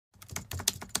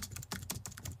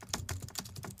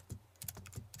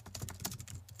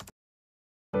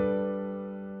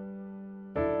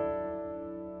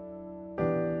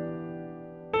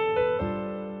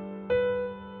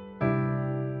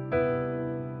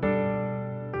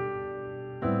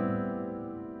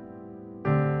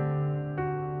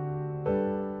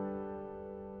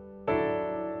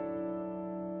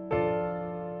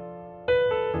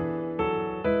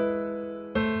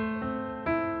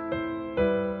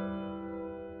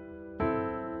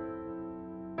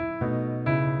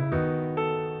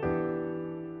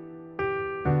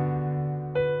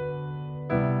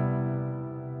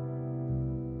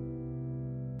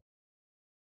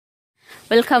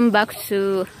Welcome back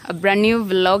to a brand new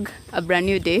vlog, a brand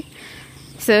new day.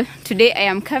 So today I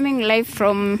am coming live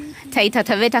from Taita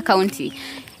Taveta County.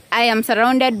 I am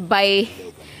surrounded by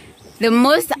the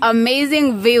most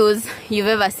amazing views you've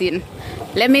ever seen.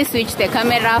 Let me switch the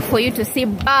camera for you to see,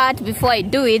 but before I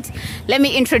do it, let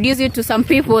me introduce you to some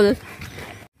people.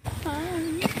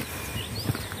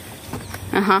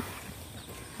 Hi.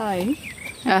 Hi.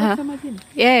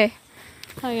 Yeah.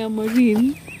 Hi, I'm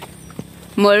Maureen.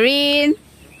 Maureen.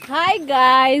 Hi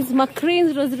guys,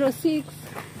 Macreen 006.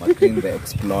 Macreen the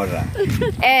Explorer.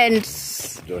 And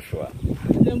Joshua.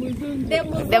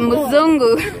 the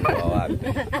Muzungu.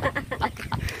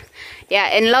 Yeah,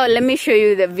 and now let me show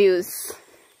you the views.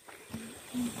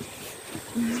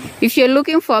 If you're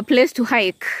looking for a place to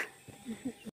hike,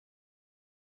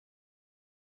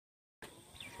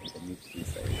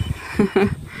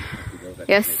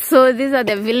 yes, so these are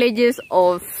the villages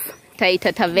of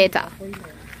Taita Taveta.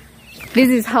 This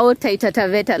is how Taita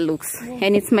Taveta looks,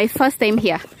 and it's my first time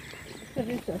here.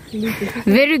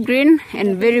 Very green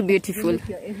and very beautiful.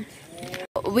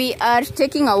 We are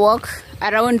taking a walk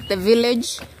around the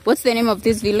village. What's the name of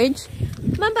this village?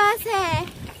 Mambase.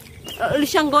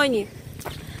 Lushangoni.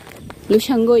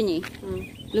 Lushangoni.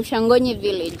 Lushangoni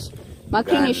village.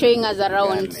 Macreen is showing us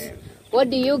around. What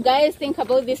do you guys think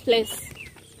about this place?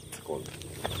 It's cold.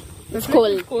 It's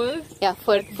cold. Cold. Yeah,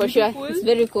 for sure. Cold. It's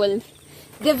very cold.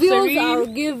 The views are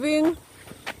giving.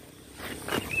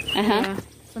 Yeah,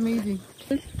 it's amazing.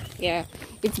 Yeah,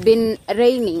 it's been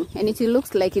raining and it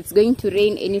looks like it's going to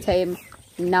rain anytime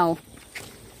now.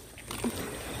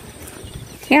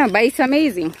 Yeah, but it's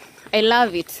amazing. I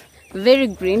love it. Very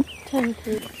green. Thank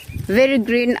you. Very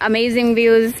green, amazing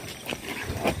views.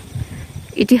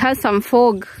 It has some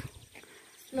fog.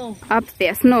 Snow. Up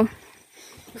there, snow.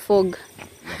 Fog.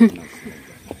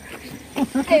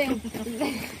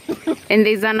 And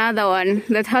there's another one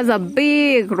that has a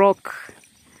big rock.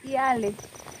 Yale.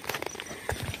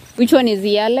 Which one is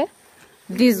Yale?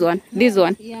 This one. This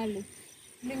one. Yale.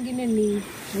 Lingine ni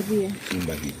Maria.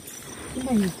 Timber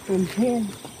Hills. From here.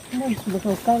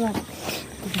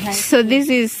 So this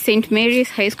is St. Mary's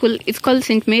High School. It's called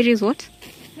St. Mary's what?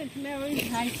 St. Mary's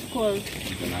High School.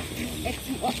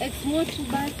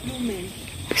 Women.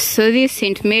 So this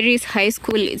St. Mary's High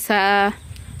School, it's a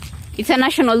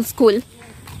national school.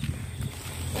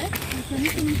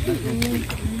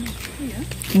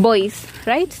 Boys,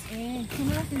 right?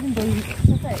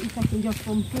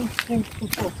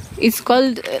 It's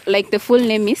called like the full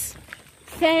name is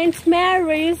St.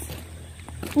 Mary's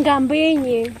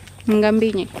Ngambinyi.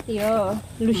 Ngambinyi. Yo,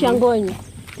 Lushangoni.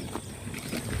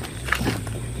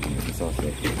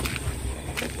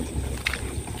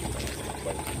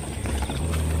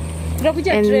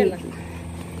 And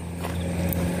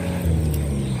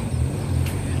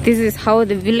this is how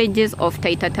the villages of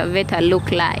Taita Taveta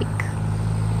look like.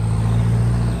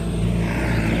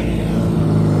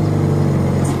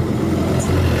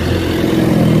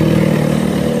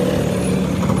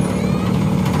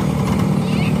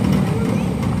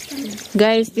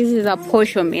 Guys, this is a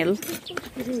posho mill.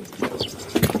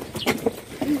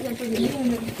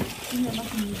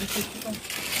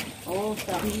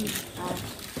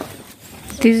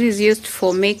 This is used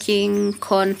for making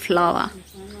corn flour.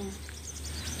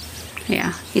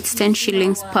 Yeah, it's 10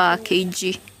 shillings per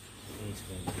kg.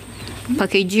 Per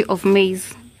kg of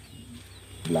maize.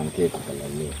 Blanket.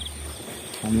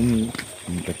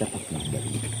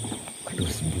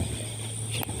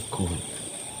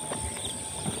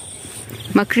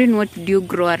 Macreen, what do you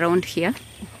grow around here?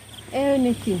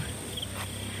 Anything.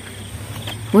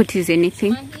 What is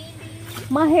anything?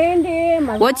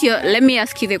 Mahende. What's your? Let me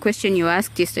ask you the question you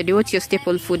asked yesterday. What's your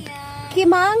staple food?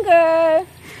 Kimanga.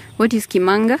 What is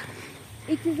kimanga?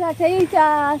 It is a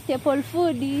Taita staple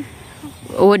food.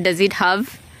 What does it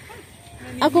have?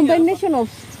 A combination of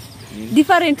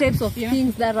different types of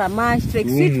things that are mashed, like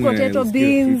sweet potato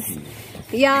beans,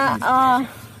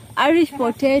 Irish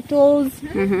potatoes,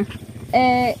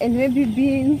 and maybe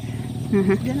beans.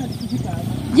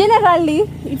 Generally,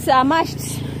 it's a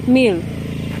mashed meal.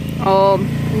 Or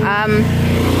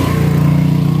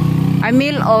a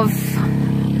meal of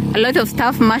a lot of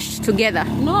stuff mashed together.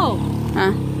 No.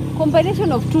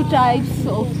 Combination of two types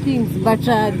of things, but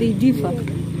they differ.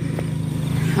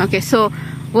 Okay, so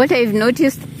what I've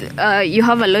noticed, you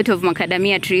have a lot of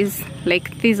macadamia trees.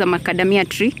 Like this is a macadamia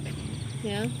tree.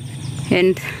 Yeah.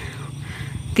 And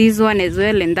this one as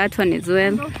well, and that one as well.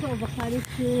 And also avocado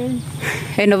trees.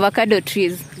 And avocado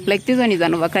trees. Like this one is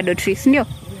an avocado tree. No?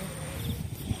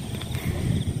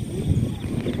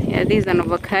 Yeah, this is an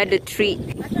avocado tree.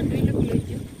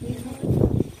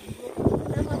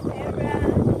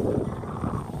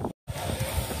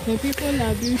 The people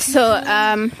are beautiful.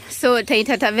 So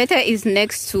Taita Taveta is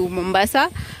next to Mombasa,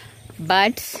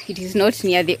 but it is not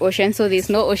near the ocean, so there's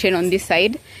no ocean on this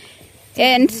side.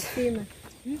 And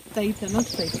Taita, not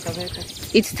Taita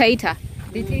Taveta. it's Taita.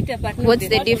 The Taita, but What's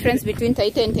the difference between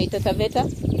Taita and Taita Taveta?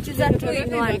 It is a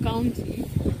two-in-one County.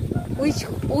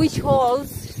 which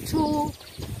holds two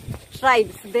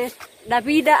tribes, the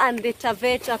Davida and the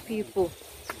Taveta people,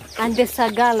 and the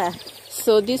Sagala.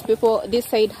 So these people, this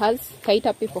side has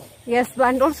Taita people. Yes,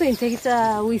 but also in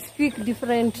Taita we speak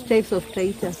different types of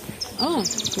Taita. Oh.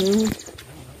 Mm.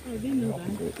 I didn't know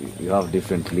that. You have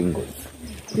different lingos.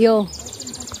 Yo,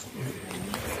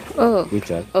 Oh, Which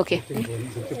are? okay.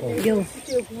 yo.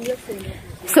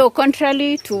 So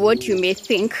contrary to what you may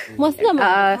think, considering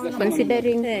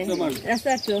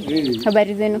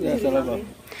habari zenu.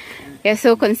 Yeah,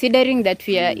 so considering that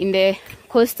we are in the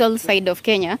coastal side of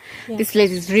Kenya, this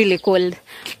place is really cold.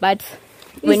 But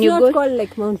when It's you not go, called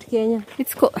like Mount Kenya.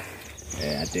 it's cold.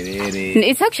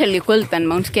 It's actually colder than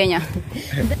Mount Kenya.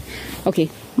 Okay,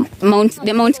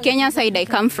 the Mount Kenya side I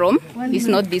come from is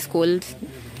not this cold.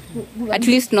 At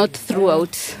least not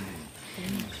throughout.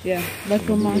 Yeah, but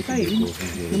from our side,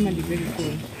 normally very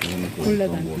cold. Colder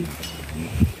than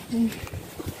this.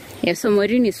 Yeah, so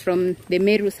Maureen is from the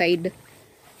Meru side.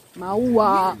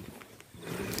 Maua.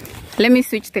 Let me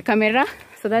switch the camera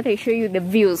so that I show you the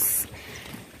views.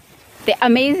 The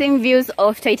amazing views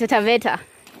of Taita Taveta.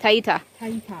 Taita.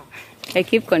 Taita. I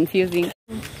keep confusing.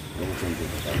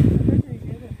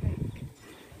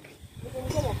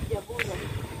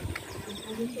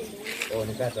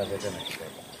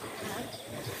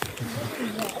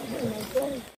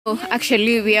 So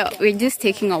actually we're just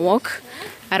taking a walk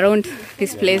around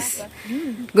this place,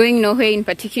 going nowhere in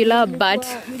particular, but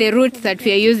the route that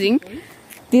we are using,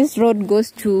 this road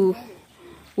goes to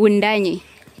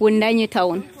Wundanyi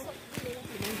town.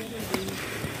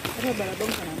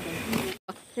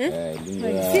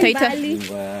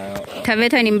 Taita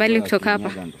Taveta ni mbali kutoka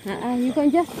hapa. You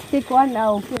can just take one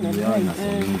now.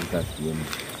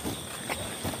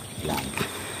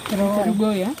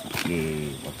 Kerugoya?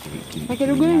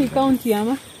 Kerugoya ni county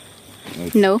ama?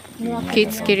 No,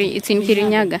 it's in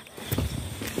Kirinyaga.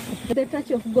 The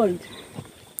touch of gold.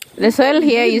 The soil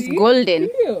here is golden.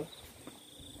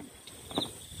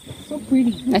 So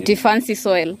pretty. Ati fancy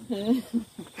soil.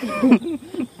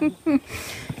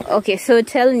 Okay, so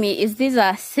tell me, is this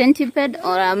a centipede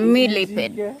or a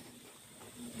millipede?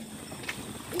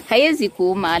 Haiwezi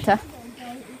kuuma hata.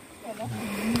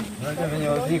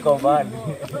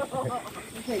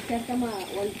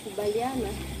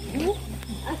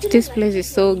 This place is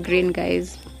so green,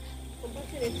 guys.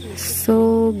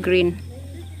 So green.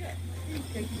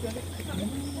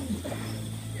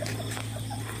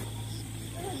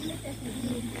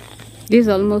 This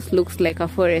almost looks like a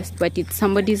forest, but it's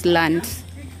somebody's land.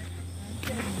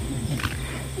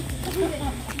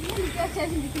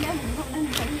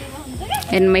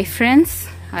 And my friends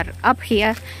are up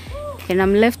here, and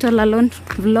I'm left all alone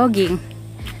vlogging.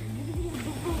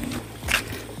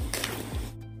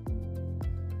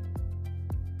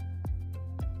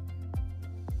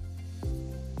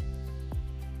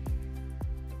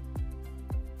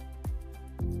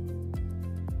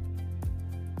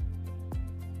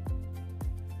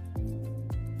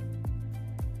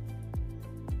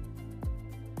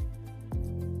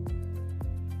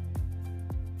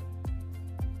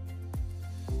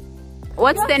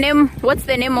 What's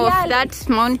the name of that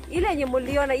mount? Ile yenye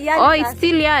muliona Yale. Oh, it's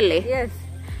still Yale. Yes.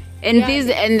 And Yale. This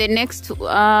and the next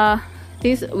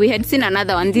this we had seen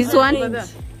another one. This one.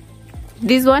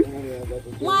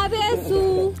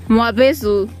 Mwabesu.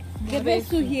 The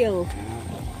Besu Hill.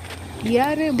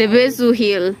 The Besu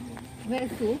Hill.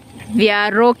 Besu. They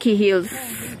are rocky hills.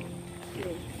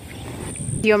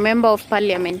 Your member of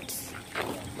parliament.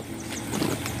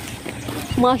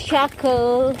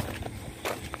 Mashako.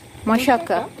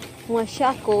 Mashako.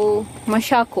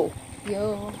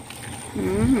 Yo.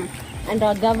 Mm. And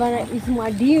our governor is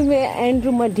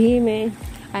Andrew Madime.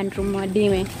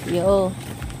 Yo.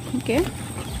 Okay.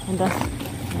 And us.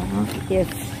 Yes.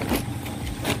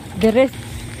 The rest,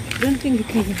 don't think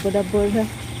it is border.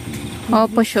 Oh,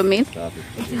 Posho Mill.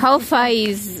 How far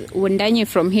is Wundanyi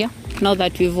from here? Now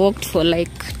that we've walked for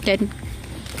like 10,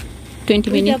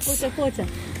 20 minutes.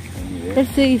 Let's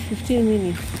say 15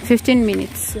 minutes. 15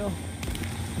 minutes. Sure.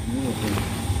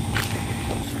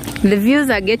 The views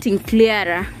are getting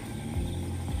clearer.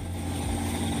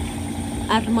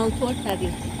 At Mount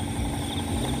Watering.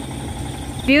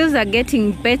 Views are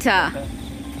getting better.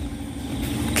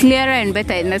 Clearer and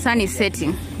better, and the sun is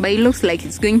setting. But it looks like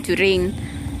it's going to rain.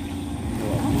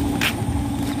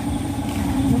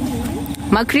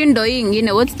 Makrindo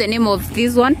ingine, what's the name of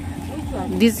this one?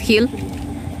 This hill?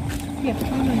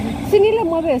 Sinile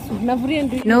mwabesu navuria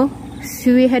ndio. No,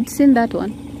 see, we had seen that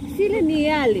one. Sile ni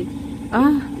yale.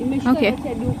 Ah, okay.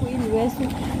 Huko ili wesu.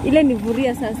 Ile ni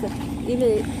vuria sasa.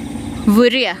 Ile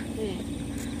Vuria.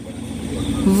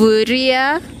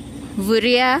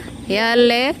 Vuria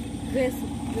yale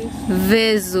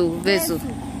Vezu.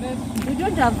 We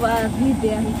don't have a V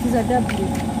there, it is a W.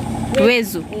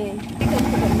 Vezu.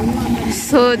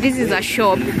 So this is a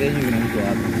shop.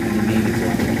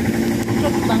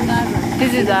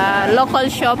 This is a local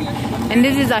shop, and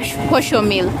this is a posho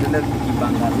mill.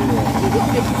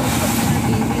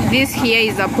 This here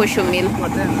is a posho mill.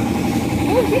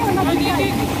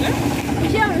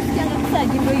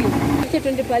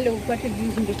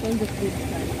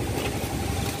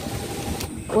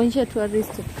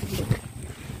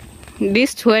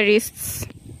 These tourists.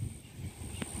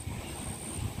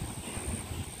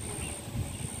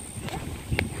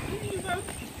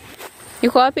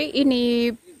 Yuko wapi?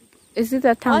 Ini, is it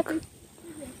a tank?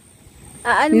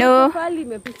 No.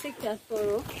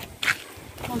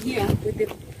 Oh, here.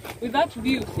 With that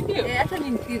view.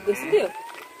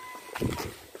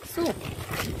 So,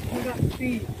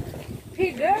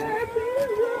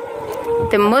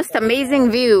 The most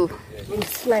amazing view.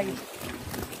 Slide.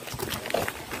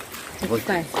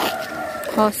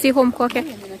 Oh, si home kwake.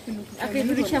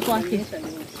 Akirudisha kwake.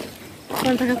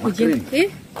 Nataka kujenga.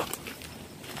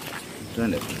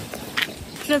 Twende.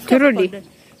 Turudi.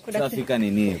 Tutafika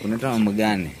nini? Kunaitwa mambo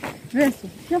gani?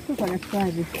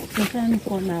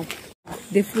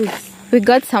 The fruits. We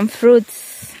got some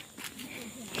fruits.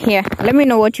 Here, let me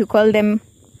know what you call them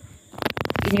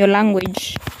in your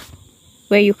language,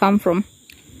 where you come from.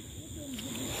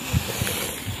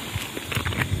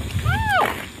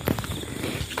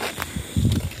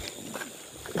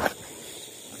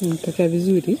 Nataka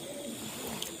vizuri.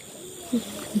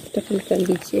 Nataka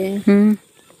nikandiche.